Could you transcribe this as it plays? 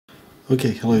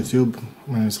Okay, hello YouTube,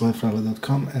 my name is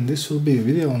liferabbit.com and this will be a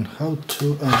video on how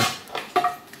to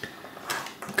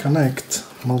connect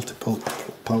multiple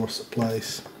power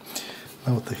supplies.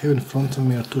 Now what I have in front of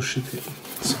me are two shitty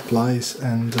supplies,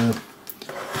 and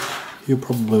you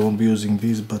probably won't be using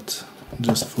these, but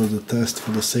just for the test,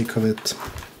 for the sake of it,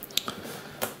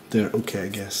 they're okay, I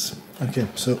guess. Okay,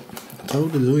 so what I will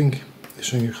be doing is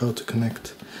showing you how to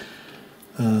connect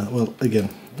well, again,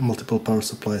 multiple power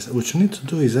supplies. What you need to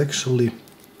do is actually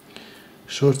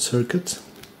short circuit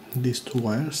these two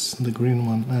wires, the green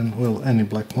one and, well, any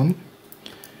black one,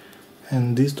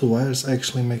 and these two wires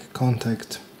actually make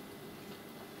contact.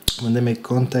 When they make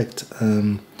contact,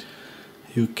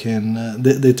 you can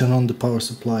they turn on the power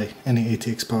supply, any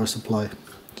ATX power supply.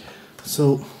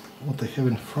 So what I have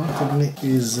in front of me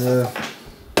is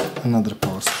another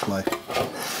power supply.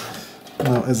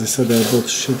 Now, as I said, they're both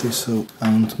shitty, so I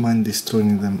won't mind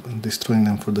destroying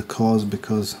them for the cause,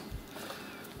 because,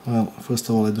 well, first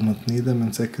of all, I do not need them,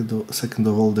 and second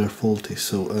of all, they're faulty.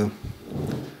 So,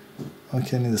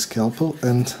 okay, I need a scalpel,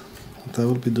 and what I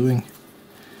will be doing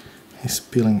is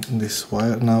peeling this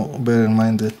wire. Now, bear in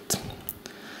mind that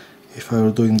if I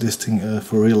were doing this thing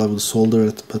for real, I would solder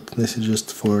it, but this is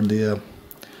just for the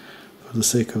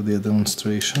sake of the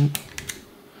demonstration.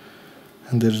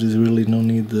 And there is really no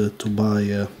need to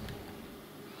buy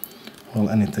well,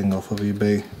 anything off of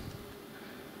eBay.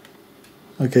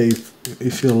 Okay,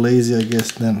 if you're lazy, I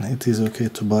guess, then it is okay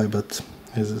to buy, but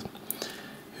as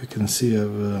you can see,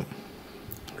 I've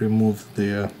removed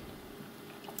the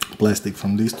plastic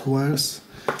from these two wires,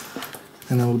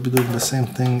 and I will be doing the same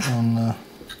thing on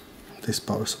this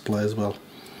power supply as well.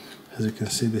 As you can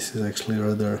see, this is actually a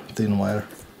rather thin wire,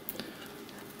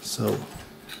 so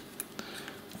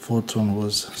Fortune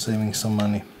was saving some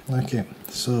money. Okay,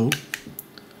 so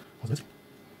what's it?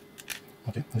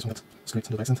 Okay, this one got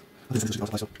scraped on the accent. This is actually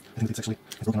power supply, so I think it's actually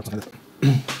broken or something like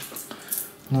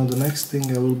that. Now the next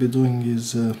thing I will be doing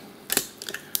is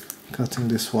cutting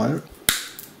this wire.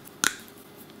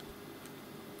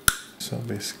 So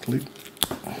basically,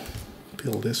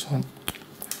 peel this one,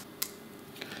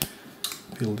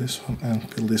 peel this one, and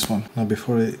peel this one. Now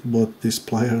before I bought these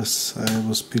pliers, I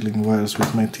was peeling wires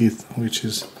with my teeth, which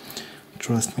is,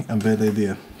 trust me, a bad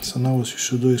idea. So now what you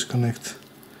should do is connect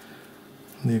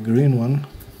the green one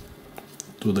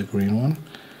to the green one,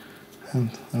 and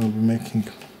I will be making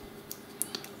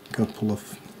a couple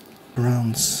of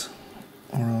rounds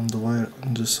around the wire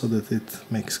just so that it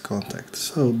makes contact.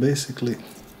 So basically,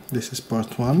 this is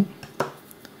part one,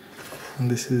 and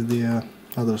this is the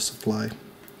other supply.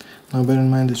 Now bear in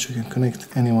mind that you can connect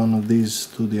any one of these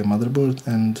to the motherboard,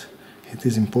 and it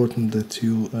is important that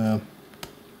you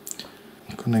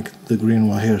connect the green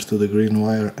wire to the green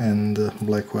wire and the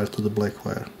black wire to the black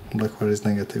wire. Black wire is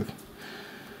negative,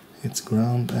 it's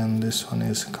ground, and this one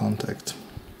is contact.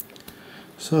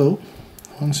 So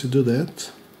once you do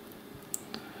that,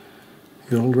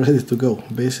 you're all ready to go.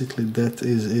 Basically that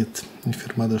is it. If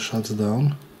your mother shuts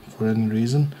down for any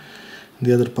reason,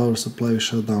 the other power supply will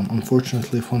shut down.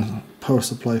 Unfortunately, if one power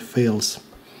supply fails,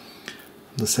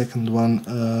 the second one,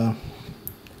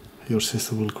 your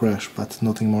system will crash, but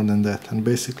nothing more than that. And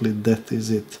basically that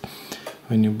is it.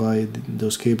 When you buy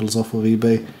those cables off of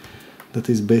eBay, that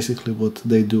is basically what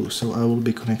they do. So I will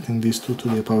be connecting these two to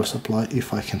the power supply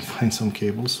if I can find some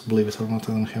cables. Believe it or not,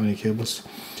 I don't have any cables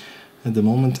at the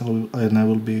moment, and I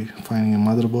will be finding a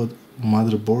motherboard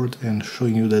and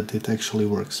showing you that it actually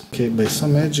works. Okay, by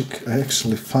some magic I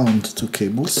actually found two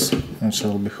cables, which I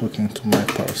will be hooking to my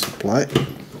power supply.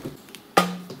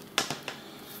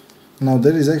 Now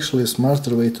there is actually a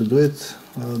smarter way to do it.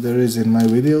 There is in my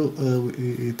video.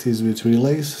 It is with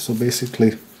relays. So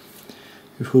basically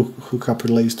you hook up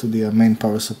relays to the main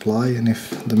power supply, and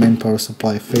if the main power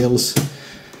supply fails,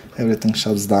 everything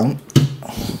shuts down.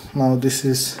 Now this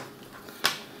is,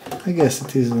 I guess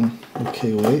it is an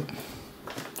okay way,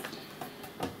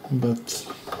 but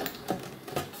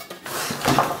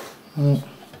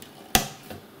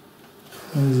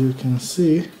as you can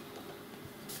see,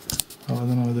 well, I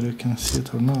don't know whether you can see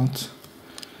it or not,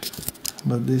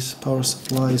 but these power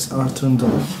supplies are turned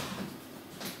off.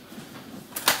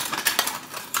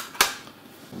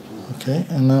 Okay,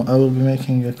 and now I will be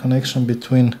making a connection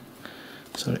between,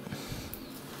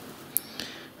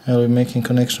 I will be making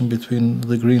connection between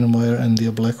the green wire and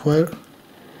the black wire,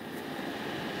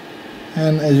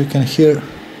 and as you can hear,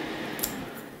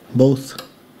 both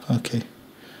of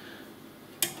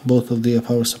the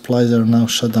power supplies are now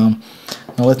shut down.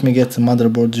 Now let me get the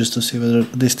motherboard just to see whether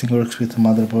this thing works with the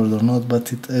motherboard or not,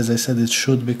 but as I said, it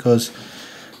should, because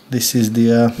this is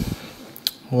the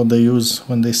what they use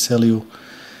when they sell you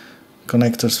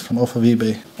connectors from off of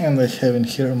eBay. And I have in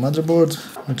here a motherboard,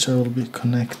 which I will be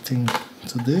connecting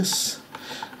to this.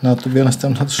 Now, to be honest,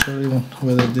 I'm not sure even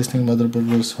whether this thing motherboard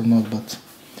works or not, but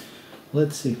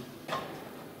let's see.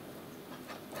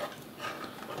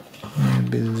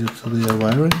 Maybe it's due to the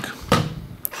wiring.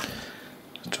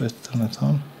 Try to turn it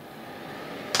on.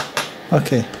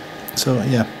 Okay, so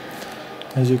yeah,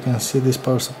 as you can see, this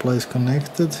power supply is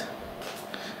connected.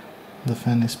 The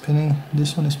fan is spinning,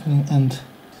 this one is spinning, and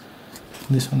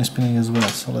this one is spinning as well.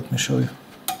 So let me show you.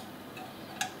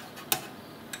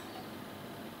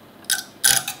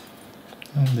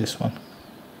 And this one.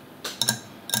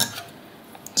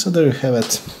 So there you have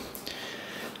it.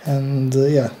 And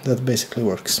yeah, that basically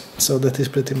works. So that is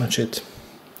pretty much it.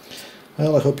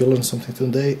 Well, I hope you learned something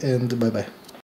today, and bye bye.